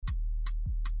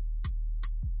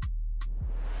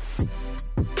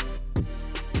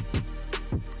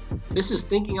This is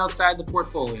Thinking Outside the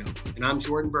Portfolio, and I'm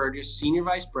Jordan Burgess, Senior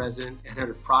Vice President and Head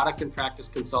of Product and Practice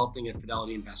Consulting at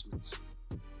Fidelity Investments.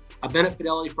 I've been at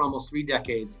Fidelity for almost 3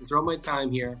 decades, and throughout my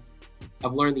time here,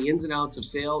 I've learned the ins and outs of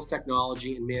sales,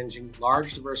 technology, and managing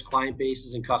large, diverse client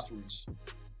bases and customers.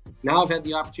 Now I've had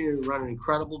the opportunity to run an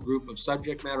incredible group of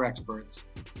subject matter experts,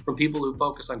 from people who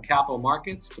focus on capital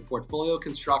markets to portfolio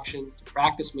construction to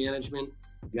practice management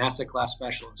and asset class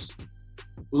specialists.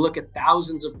 We look at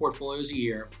thousands of portfolios a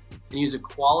year and use a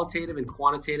qualitative and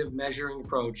quantitative measuring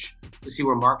approach to see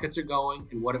where markets are going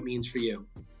and what it means for you.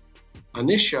 On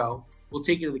this show, we'll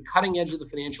take you to the cutting edge of the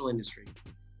financial industry,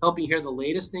 helping you hear the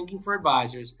latest thinking for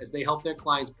advisors as they help their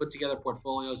clients put together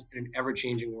portfolios in an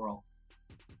ever-changing world.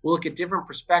 We'll look at different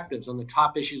perspectives on the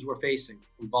top issues we're facing,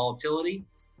 from volatility,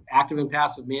 active and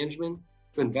passive management,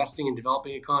 to investing in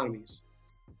developing economies.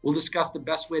 We'll discuss the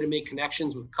best way to make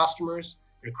connections with customers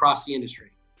and across the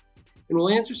industry. And we'll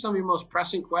answer some of your most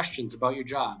pressing questions about your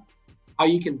job, how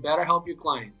you can better help your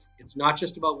clients. It's not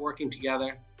just about working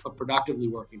together, but productively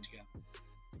working together.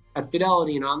 At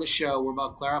Fidelity and on the show, we're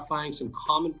about clarifying some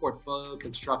common portfolio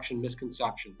construction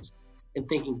misconceptions and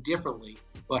thinking differently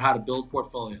about how to build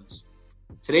portfolios.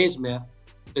 Today's myth: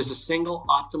 there's a single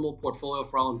optimal portfolio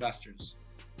for all investors.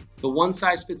 The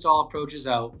one-size-fits-all approach is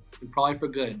out, and probably for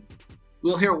good.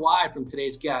 We'll hear why from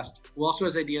today's guest, who also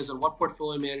has ideas on what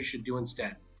portfolio managers should do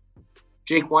instead.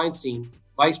 Jake Weinstein,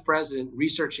 Vice President,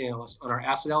 Research Analyst on our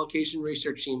Asset Allocation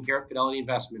Research team here at Fidelity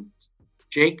Investments.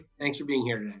 Jake, thanks for being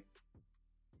here today.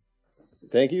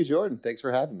 Thank you, Jordan. Thanks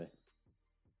for having me.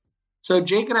 So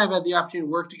Jake and I have had the opportunity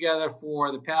to work together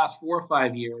for the past 4 or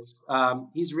 5 years.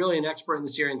 He's really an expert in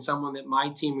this area and someone that my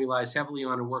team relies heavily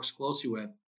on and works closely with.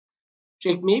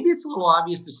 Jake, maybe it's a little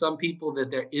obvious to some people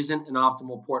that there isn't an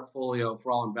optimal portfolio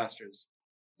for all investors,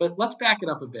 but let's back it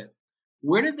up a bit.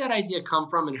 Where did that idea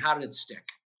come from and how did it stick?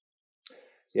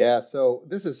 Yeah, so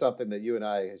this is something that you and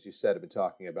I, as you said, have been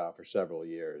talking about for several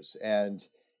years. And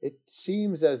it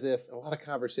seems as if a lot of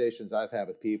conversations I've had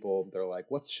with people, they're like,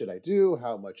 what should I do?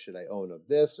 How much should I own of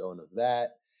this, own of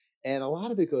that? And a lot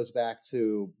of it goes back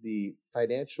to the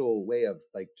financial way of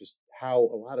like just how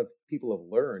a lot of people have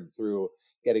learned through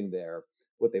getting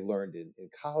what they learned in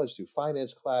college through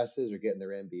finance classes or getting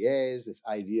their MBAs, this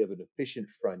idea of an efficient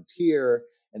frontier.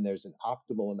 And there's an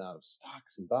optimal amount of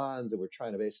stocks and bonds, and we're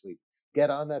trying to basically get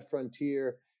on that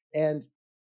frontier. And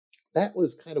that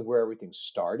was kind of where everything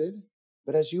started.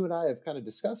 But as you and I have kind of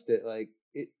discussed it, like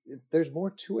there's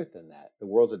more to it than that. The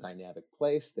world's a dynamic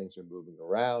place. Things are moving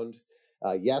around.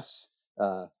 Yes,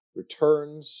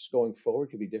 returns going forward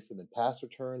could be different than past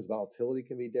returns. Volatility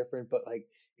can be different, but like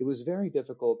it was very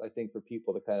difficult, I think, for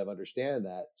people to kind of understand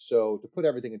that. So to put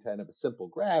everything in kind of a simple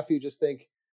graph, you just think,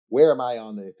 where am I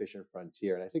on the efficient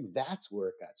frontier? And I think that's where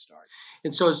it got started.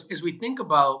 And so as we think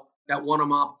about that one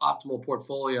optimal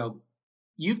portfolio,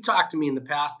 you've talked to me in the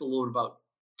past a little bit about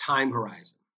time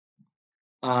horizon,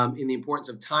 and the importance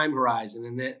of time horizon,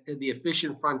 and that the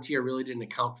efficient frontier really didn't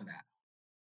account for that.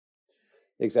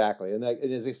 Exactly, and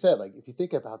as I said, like if you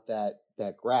think about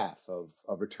that graph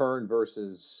of return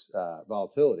versus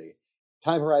volatility,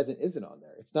 time horizon isn't on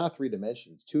there. It's not 3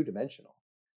 dimensional; it's 2 dimensional.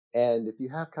 And if you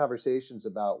have conversations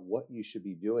about what you should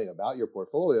be doing about your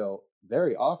portfolio,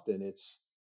 very often it's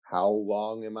how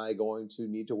long am I going to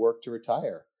need to work to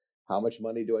retire? How much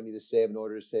money do I need to save in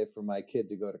order to save for my kid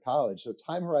to go to college? So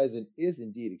time horizon is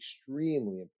indeed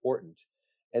extremely important.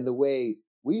 And the way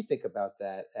we think about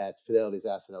that at Fidelity's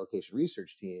Asset Allocation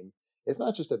Research team is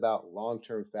not just about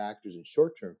long-term factors and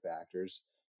short-term factors.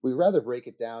 We rather break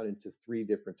it down into 3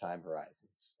 different time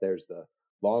horizons. There's the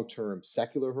long-term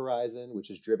secular horizon,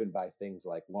 which is driven by things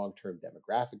like long-term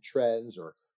demographic trends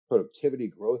or productivity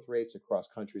growth rates across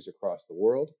countries across the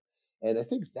world. And I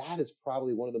think that is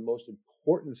probably one of the most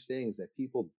important things that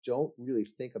people don't really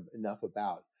think enough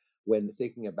about when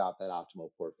thinking about that optimal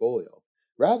portfolio.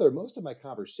 Rather, most of my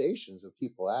conversations of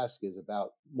people ask is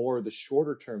about more of the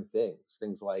shorter term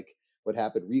things like what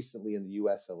happened recently in the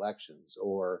US elections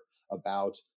or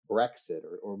about Brexit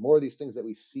or more of these things that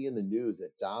we see in the news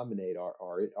that dominate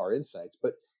our insights.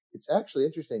 But it's actually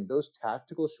interesting. Those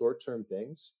tactical short term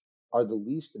things are the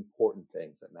least important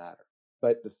things that matter.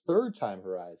 But the third time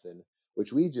horizon,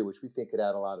 which we do, which we think could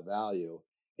add a lot of value,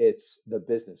 it's the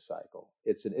business cycle.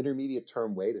 It's an intermediate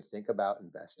term way to think about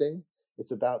investing.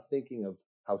 It's about thinking of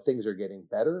how things are getting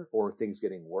better or things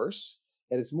getting worse.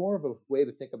 And it's more of a way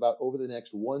to think about over the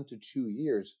next 1 to 2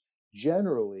 years,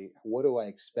 generally, what do I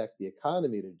expect the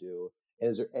economy to do? And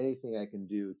is there anything I can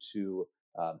do to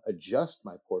adjust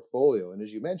my portfolio? And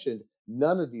as you mentioned,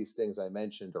 none of these things I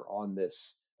mentioned are on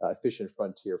this efficient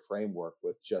frontier framework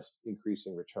with just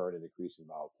increasing return and increasing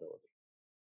volatility.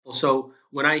 Well, so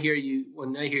when I hear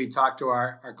you talk to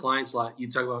our clients a lot, you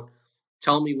talk about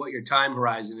tell me what your time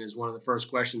horizon is. One of the first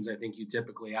questions I think you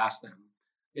typically ask them.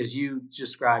 As you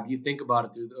described, you think about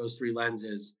it through those three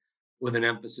lenses with an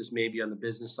emphasis maybe on the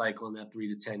business cycle in that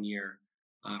 3 to 10 year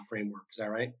framework. Is that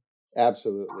right?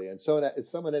 Absolutely. And so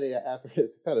someone any after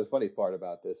kind of the funny part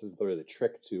about this is literally the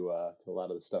trick to a lot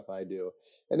of the stuff I do.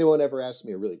 Anyone ever asks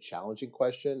me a really challenging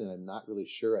question and I'm not really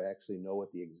sure I actually know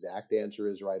what the exact answer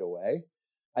is right away,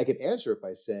 I can answer it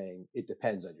by saying it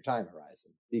depends on your time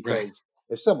horizon. Right. Because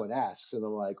if someone asks and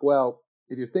I'm like, well,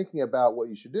 if you're thinking about what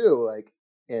you should do, like,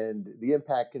 and the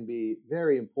impact can be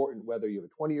very important whether you have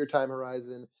a 20-year time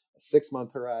horizon, a 6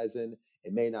 month horizon,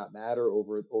 it may not matter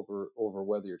over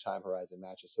whether your time horizon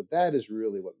matches. So that is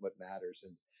really what matters,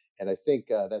 and I think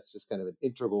that's just kind of an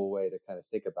integral way to kind of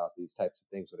think about these types of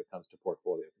things when it comes to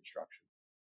portfolio construction.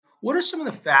 What are some of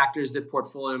the factors that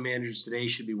portfolio managers today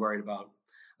should be worried about,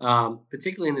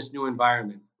 particularly in this new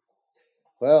environment?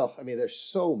 Well, I mean, there's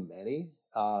so many,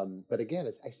 but again,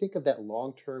 I think of that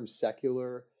long-term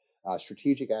secular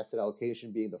strategic asset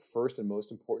allocation being the first and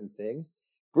most important thing.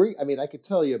 I mean, I could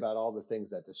tell you about all the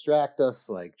things that distract us,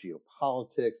 like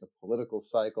geopolitics, the political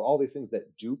cycle, all these things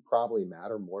that do probably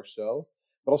matter more so.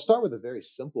 But I'll start with a very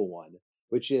simple one,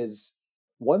 which is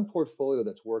one portfolio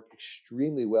that's worked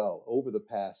extremely well over the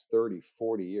past 30,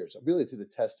 40 years, really through the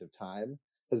test of time,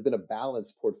 has been a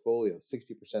balanced portfolio,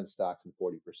 60% stocks and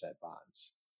 40%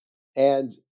 bonds.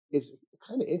 And it's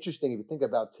kind of interesting if you think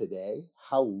about today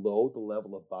how low the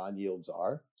level of bond yields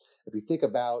are. If you think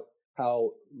about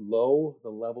how low the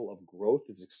level of growth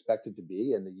is expected to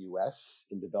be in the US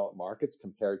in developed markets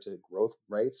compared to growth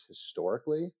rates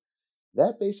historically,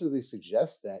 that basically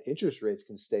suggests that interest rates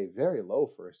can stay very low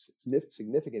for a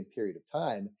significant period of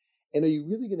time. And are you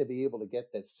really going to be able to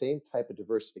get that same type of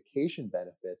diversification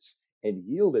benefits and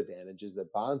yield advantages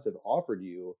that bonds have offered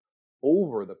you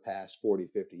over the past 40,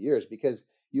 50 years? Because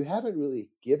you haven't really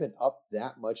given up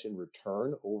that much in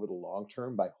return over the long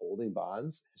term by holding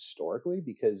bonds historically,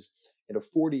 because in a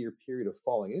 40-year period of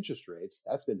falling interest rates,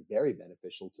 that's been very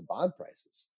beneficial to bond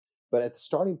prices. But at the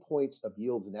starting points of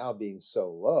yields now being so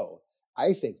low,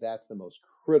 I think that's the most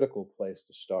critical place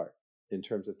to start in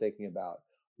terms of thinking about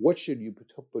what should you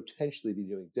potentially be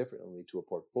doing differently to a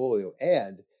portfolio,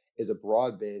 and is a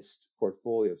broad-based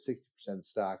portfolio of 60%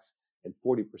 stocks and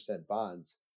 40%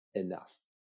 bonds enough?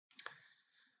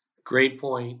 Great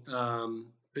point.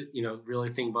 But really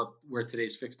think about where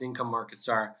today's fixed income markets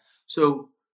are. So,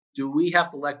 do we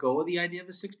have to let go of the idea of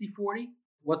a 60/40?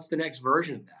 What's the next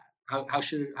version of that? How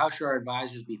should our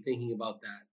advisors be thinking about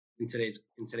that in today's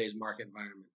market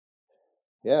environment?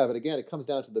 Yeah, but again, it comes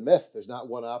down to the myth. There's not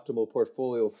one optimal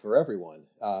portfolio for everyone.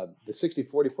 The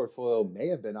 60/40 portfolio may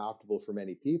have been optimal for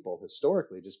many people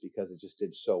historically just because it just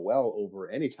did so well over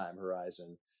any time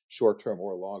horizon, short term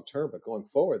or long term. But going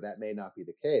forward, that may not be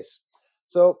the case.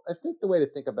 So I think the way to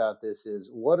think about this is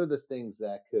what are the things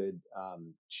that could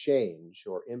change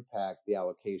or impact the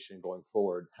allocation going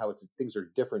forward, how things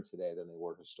are different today than they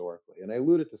were historically. And I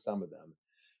alluded to some of them.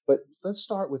 But let's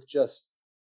start with just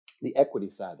the equity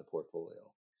side of the portfolio.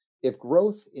 If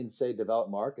growth in, say,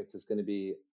 developed markets is going to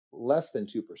be less than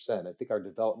 2%, I think our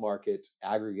developed market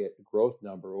aggregate growth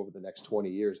number over the next 20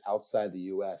 years outside the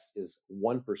US is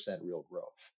 1% real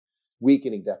growth.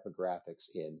 Weakening demographics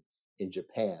in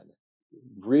Japan,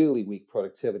 really weak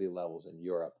productivity levels in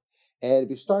Europe. And if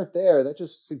you start there, that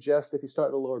just suggests if you start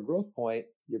at a lower growth point,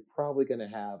 you're probably going to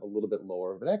have a little bit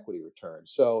lower of an equity return.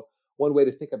 So one way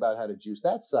to think about how to juice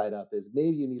that side up is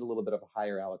maybe you need a little bit of a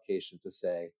higher allocation to,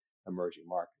 say, emerging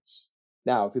markets.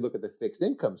 Now, if you look at the fixed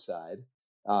income side,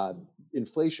 uh,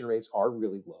 inflation rates are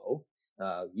really low,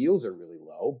 yields are really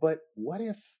low. But what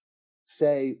if,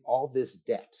 say, all this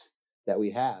debt that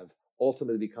we have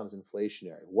ultimately becomes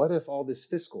inflationary? What if all this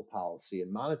fiscal policy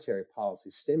and monetary policy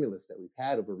stimulus that we've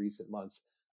had over recent months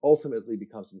ultimately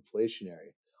becomes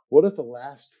inflationary? What if the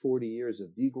last 40 years of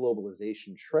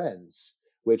deglobalization trends,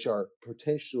 which are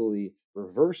potentially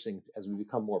reversing as we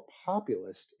become more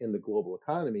populist in the global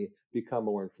economy, become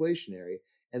more inflationary?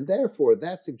 And therefore,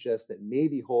 that suggests that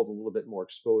maybe hold a little bit more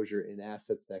exposure in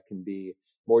assets that can be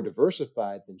more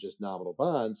diversified than just nominal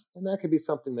bonds. And that could be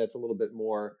something that's a little bit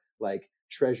more like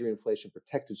treasury inflation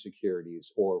protected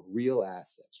securities or real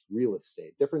assets, real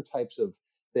estate, different types of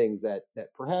things that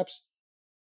perhaps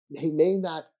they may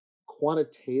not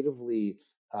quantitatively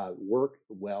work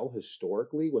well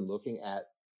historically when looking at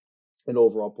an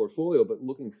overall portfolio, but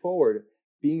looking forward,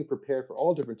 being prepared for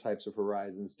all different types of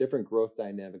horizons, different growth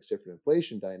dynamics, different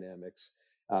inflation dynamics,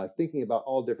 thinking about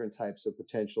all different types of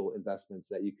potential investments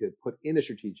that you could put in a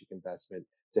strategic investment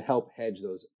to help hedge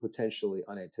those potentially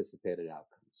unanticipated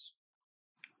outcomes.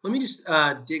 Let me just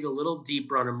dig a little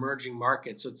deeper on emerging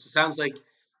markets. So it sounds like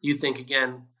you think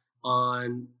again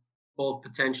on both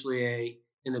potentially a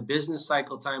in the business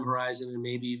cycle time horizon and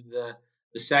maybe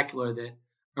the secular, that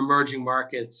emerging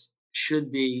markets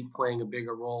should be playing a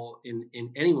bigger role in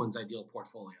anyone's ideal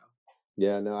portfolio.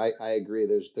 Yeah, no, I agree.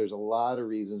 There's a lot of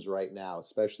reasons right now,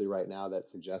 especially right now, that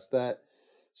suggest that.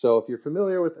 So if you're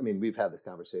familiar with, I mean, we've had this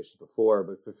conversation before,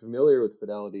 but if you're familiar with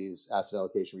Fidelity's asset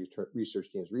allocation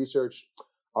research team's research,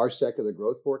 our secular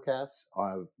growth forecasts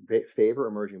favor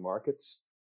emerging markets.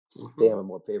 They Hmm. have a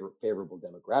more favorable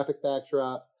demographic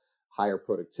backdrop, higher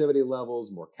productivity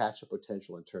levels, more catch-up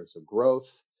potential in terms of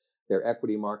growth. Their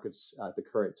equity markets at the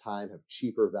current time have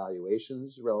cheaper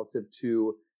valuations relative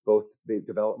to both the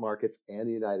developed markets and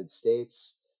the United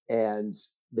States. And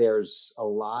there's a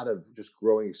lot of just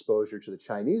growing exposure to the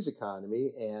Chinese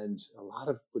economy and a lot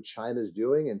of what China's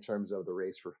doing in terms of the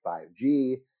race for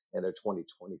 5G and their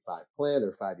 2025 plan,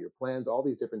 their 5-year plans, all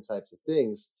these different types of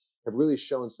things have really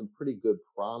shown some pretty good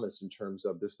promise in terms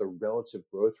of just the relative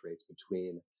growth rates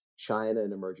between China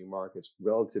and emerging markets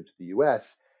relative to the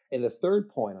US. And the third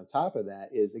point on top of that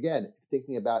is, again,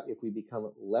 thinking about if we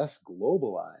become less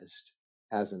globalized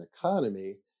as an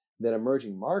economy, then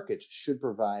emerging markets should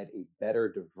provide a better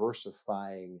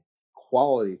diversifying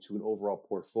quality to an overall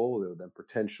portfolio than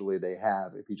potentially they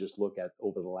have if you just look at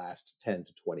over the last 10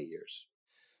 to 20 years.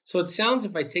 So it sounds,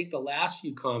 if I take the last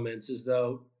few comments, as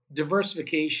though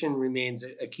diversification remains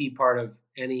a key part of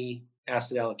any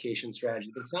asset allocation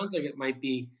strategy, but it sounds like it might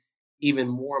be even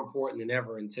more important than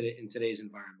ever in today's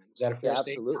environment. Is that a fair Yeah,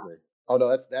 statement? absolutely. Oh no,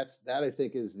 that I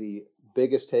think is the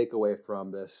biggest takeaway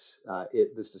from this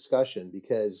discussion,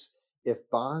 because if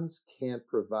bonds can't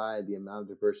provide the amount of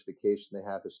diversification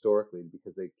they have historically,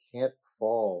 because they can't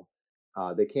fall,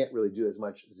 they can't really do as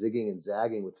much zigging and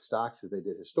zagging with stocks as they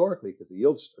did historically because the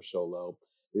yields are so low.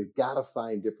 You've got to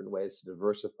find different ways to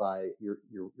diversify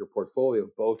your portfolio,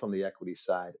 both on the equity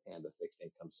side and the fixed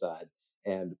income side.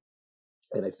 And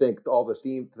and I think all the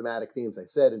thematic themes I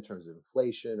said in terms of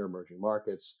inflation or emerging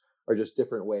markets are just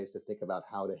different ways to think about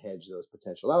how to hedge those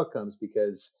potential outcomes,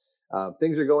 because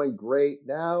things are going great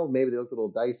now. Maybe they looked a little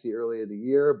dicey early in the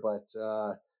year, but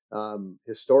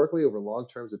historically, over long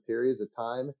terms of periods of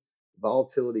time,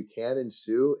 volatility can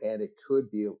ensue, and it could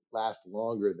be last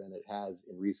longer than it has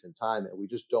in recent time. And we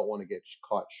just don't want to get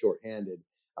caught shorthanded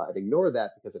and ignore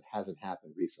that because it hasn't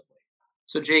happened recently.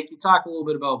 So, Jake, you talked a little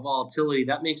bit about volatility.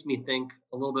 That makes me think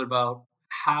a little bit about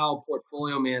how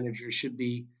portfolio managers should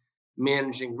be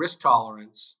managing risk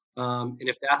tolerance, and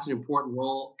if that's an important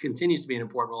role, continues to be an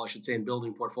important role, I should say, in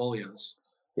building portfolios.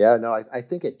 Yeah, no, I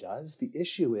think it does. The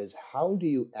issue is, how do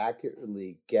you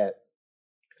accurately get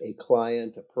a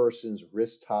client, a person's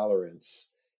risk tolerance,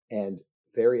 and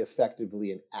very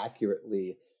effectively and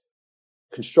accurately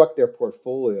construct their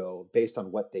portfolio based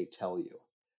on what they tell you?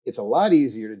 It's a lot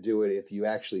easier to do it if you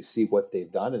actually see what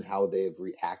they've done and how they've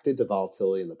reacted to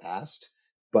volatility in the past.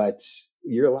 But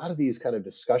a lot of these kind of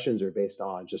discussions are based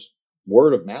on just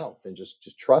word of mouth and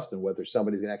just trust in whether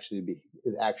somebody's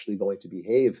is actually going to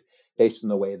behave based on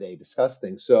the way they discuss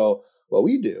things. So what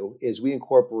we do is we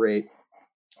incorporate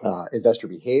investor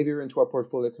behavior into our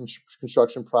portfolio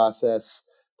construction process,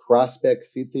 prospect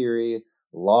fee theory,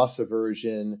 loss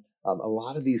aversion, a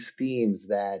lot of these themes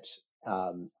that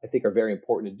I think are very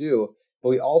important to do. But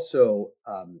we also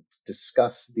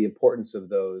discuss the importance of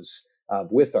those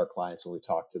with our clients when we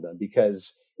talk to them,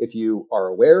 because if you are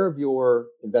aware of your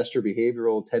investor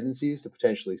behavioral tendencies to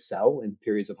potentially sell in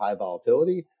periods of high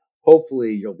volatility,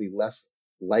 hopefully you'll be less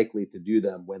likely to do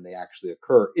them when they actually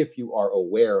occur, if you are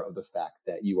aware of the fact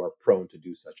that you are prone to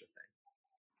do such a thing.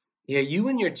 Yeah, you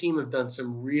and your team have done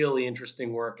some really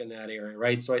interesting work in that area,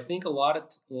 right? So I think in a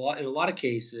lot of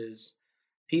cases,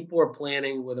 people are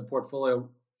planning with a portfolio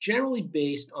generally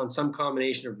based on some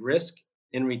combination of risk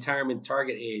and retirement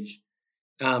target age.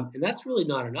 And that's really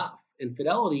not enough. And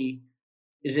Fidelity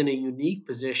is in a unique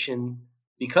position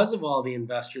because of all the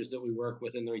investors that we work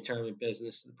with in the retirement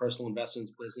business, the personal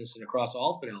investments business, and across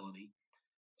all Fidelity,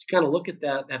 to kind of look at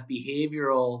that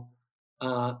behavioral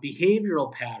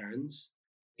patterns.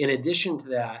 In addition to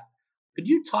that, could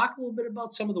you talk a little bit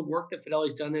about some of the work that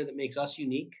Fidelity's done there that makes us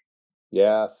unique?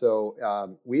 Yeah,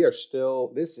 so we are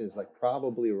still, this is like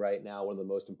probably right now one of the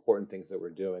most important things that we're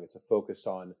doing. It's a focus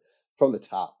on from the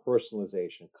top,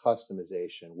 personalization,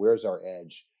 customization, where's our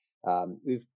edge.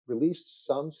 We've released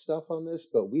some stuff on this,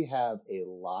 but we have a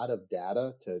lot of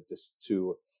data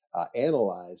to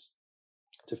analyze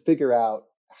to figure out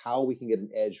how we can get an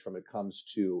edge when it comes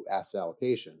to asset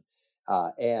allocation.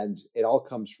 And it all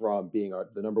comes from being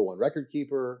the number one record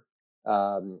keeper,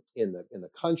 in the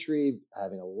country,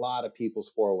 having a lot of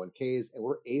people's 401ks, and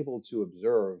we're able to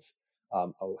observe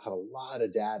have a lot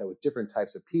of data with different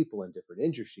types of people in different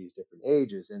industries, different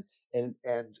ages, and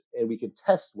we can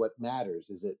test what matters.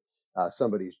 Is it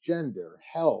somebody's gender,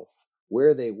 health,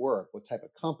 where they work, what type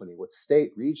of company, what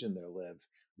state, region they live,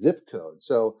 zip code.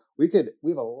 So we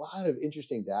have a lot of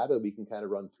interesting data we can kind of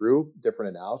run through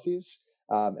different analyses.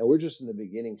 And we're just in the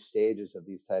beginning stages of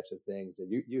these types of things. And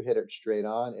you hit it straight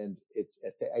on. And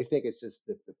I think it's just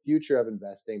the future of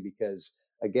investing because,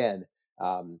 again,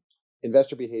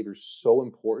 investor behavior is so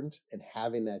important, and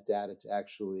having that data to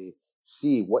actually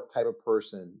see what type of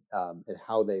person and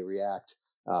how they react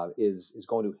is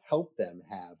going to help them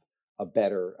have a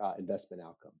better investment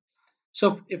outcome.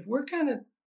 So if we're kind of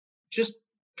just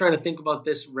trying to think about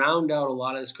this, round out a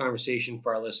lot of this conversation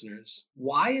for our listeners,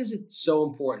 why is it so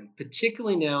important,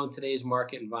 particularly now in today's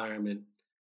market environment,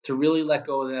 to really let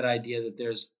go of that idea that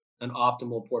there's an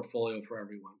optimal portfolio for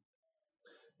everyone?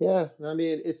 Yeah, I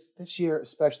mean, it's this year,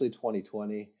 especially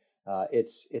 2020.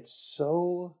 It's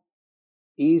so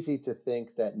easy to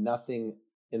think that nothing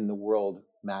in the world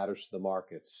matters to the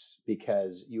markets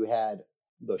because you had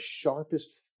the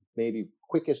sharpest, maybe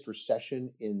quickest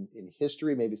recession in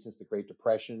history, maybe since the Great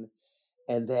Depression.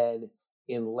 And then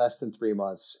in less than 3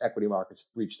 months, equity markets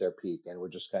reached their peak. And we're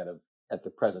just kind of at the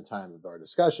present time of our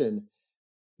discussion,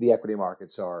 the equity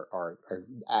markets are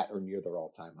at or near their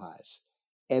all-time highs.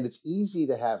 And it's easy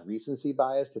to have recency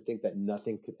bias to think that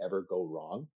nothing could ever go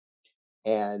wrong.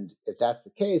 And if that's the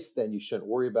case, then you shouldn't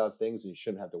worry about things, and you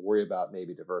shouldn't have to worry about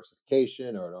maybe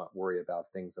diversification or not worry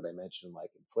about things that I mentioned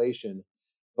like inflation.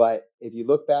 But if you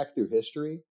look back through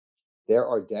history, there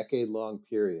are decade-long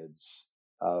periods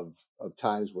of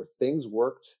times where things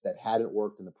worked that hadn't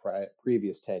worked in the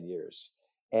previous 10 years.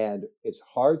 And it's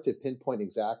hard to pinpoint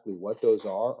exactly what those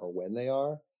are or when they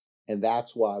are. And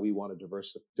that's why we want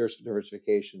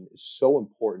diversification is so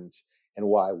important, and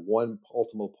why one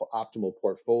optimal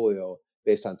portfolio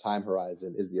based on time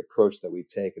horizon is the approach that we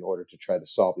take in order to try to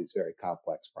solve these very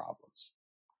complex problems.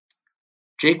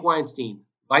 Jake Weinstein,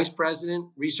 Vice President,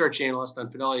 Research Analyst on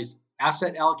Fidelity's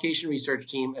Asset Allocation Research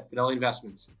Team at Fidelity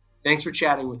Investments. Thanks for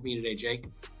chatting with me today, Jake.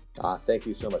 Thank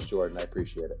you so much, Jordan. I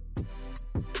appreciate it.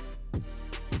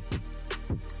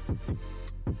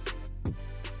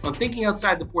 On Thinking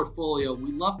Outside the Portfolio,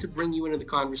 we love to bring you into the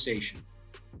conversation.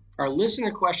 Our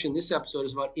listener question this episode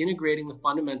is about integrating the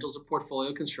fundamentals of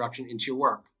portfolio construction into your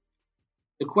work.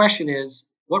 The question is,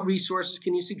 what resources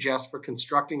can you suggest for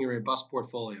constructing a robust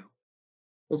portfolio?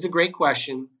 That's a great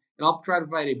question, and I'll try to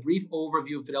provide a brief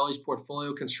overview of Fidelity's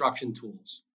portfolio construction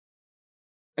tools.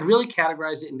 I'd really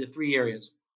categorize it into 3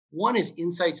 areas. One is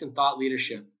insights and thought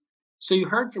leadership. So you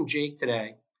heard from Jake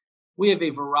today. We have a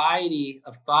variety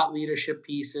of thought leadership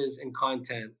pieces and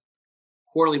content,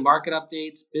 quarterly market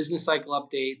updates, business cycle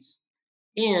updates,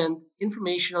 and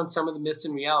information on some of the myths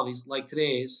and realities, like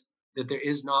today's, that there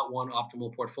is not one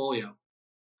optimal portfolio.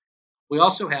 We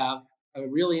also have a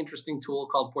really interesting tool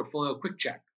called Portfolio Quick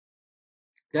Check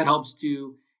that helps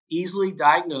to easily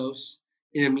diagnose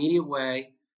in an immediate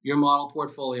way your model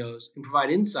portfolios and provide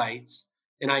insights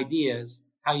and ideas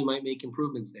how you might make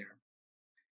improvements there.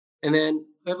 And then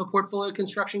we have a portfolio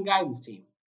construction guidance team.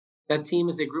 That team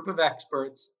is a group of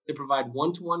experts that provide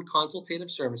one-to-one consultative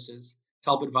services to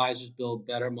help advisors build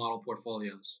better model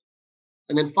portfolios.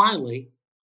 And then finally,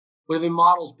 we have a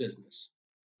models business.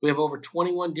 We have over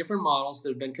 21 different models that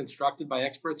have been constructed by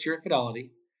experts here at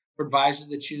Fidelity for advisors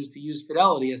that choose to use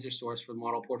Fidelity as their source for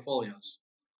model portfolios.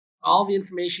 All the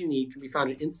information you need can be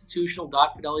found at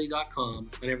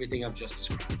institutional.fidelity.com on everything I've just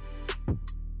described.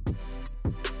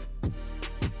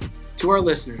 To our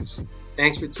listeners,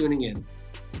 thanks for tuning in.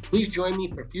 Please join me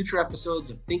for future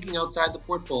episodes of Thinking Outside the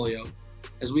Portfolio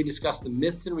as we discuss the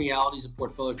myths and realities of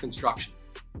portfolio construction.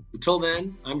 Until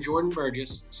then, I'm Jordan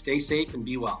Burgess. Stay safe and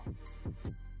be well.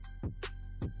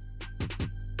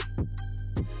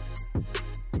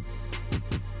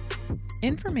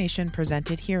 Information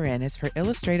presented herein is for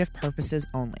illustrative purposes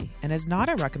only and is not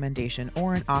a recommendation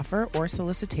or an offer or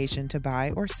solicitation to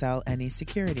buy or sell any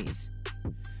securities.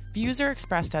 Views are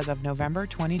expressed as of November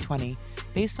 2020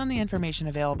 based on the information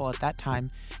available at that time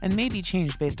and may be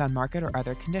changed based on market or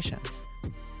other conditions.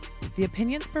 The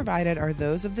opinions provided are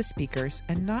those of the speakers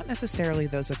and not necessarily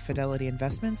those of Fidelity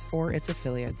Investments or its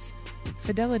affiliates.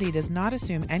 Fidelity does not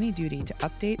assume any duty to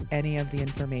update any of the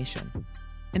information.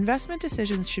 Investment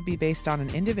decisions should be based on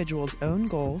an individual's own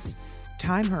goals,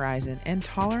 time horizon, and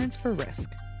tolerance for risk.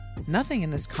 Nothing in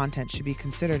this content should be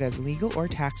considered as legal or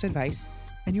tax advice,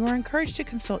 and you are encouraged to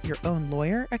consult your own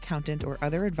lawyer, accountant, or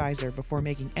other advisor before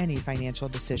making any financial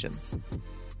decisions.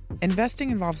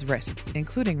 Investing involves risk,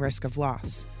 including risk of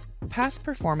loss. Past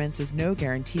performance is no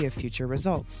guarantee of future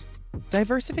results.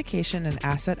 Diversification and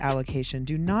asset allocation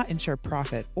do not ensure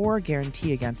profit or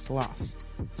guarantee against loss.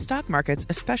 Stock markets,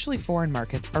 especially foreign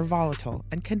markets, are volatile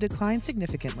and can decline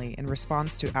significantly in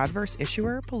response to adverse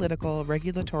issuer, political,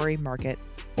 regulatory, market,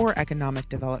 or economic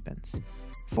developments.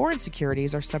 Foreign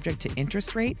securities are subject to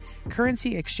interest rate,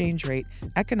 currency exchange rate,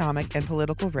 economic and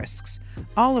political risks,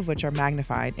 all of which are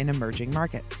magnified in emerging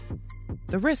markets.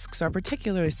 The risks are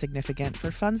particularly significant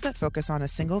for funds that focus on a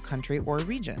single country or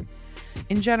region.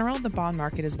 In general, the bond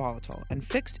market is volatile, and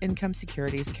fixed income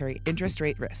securities carry interest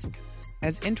rate risk.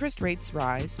 As interest rates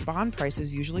rise, bond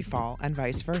prices usually fall, and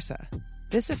vice versa.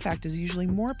 This effect is usually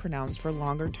more pronounced for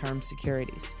longer-term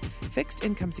securities. Fixed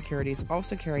income securities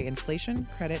also carry inflation,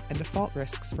 credit, and default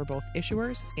risks for both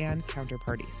issuers and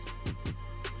counterparties.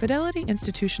 Fidelity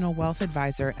Institutional Wealth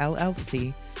Advisor,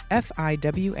 LLC,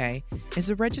 FIWA, is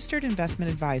a registered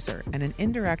investment advisor and an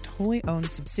indirect wholly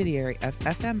owned subsidiary of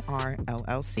FMR,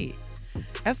 LLC.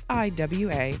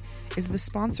 FIWA is the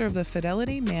sponsor of the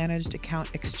Fidelity Managed Account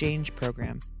Exchange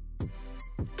Program.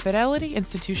 Fidelity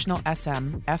Institutional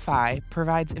SM, FI,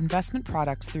 provides investment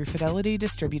products through Fidelity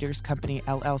Distributors Company,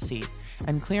 LLC,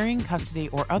 and clearing, custody,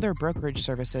 or other brokerage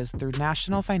services through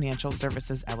National Financial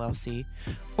Services, LLC,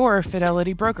 or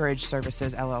Fidelity Brokerage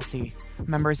Services, LLC,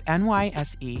 members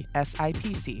NYSE,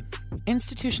 SIPC.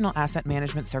 Institutional asset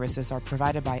management services are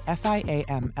provided by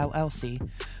FIAM, LLC,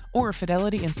 or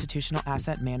Fidelity Institutional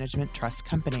Asset Management Trust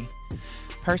Company.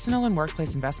 Personal and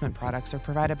workplace investment products are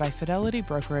provided by Fidelity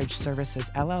Brokerage Services,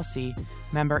 LLC,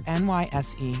 member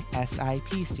NYSE,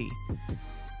 SIPC.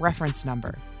 Reference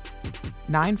number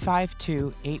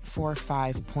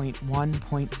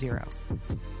 952845.1.0.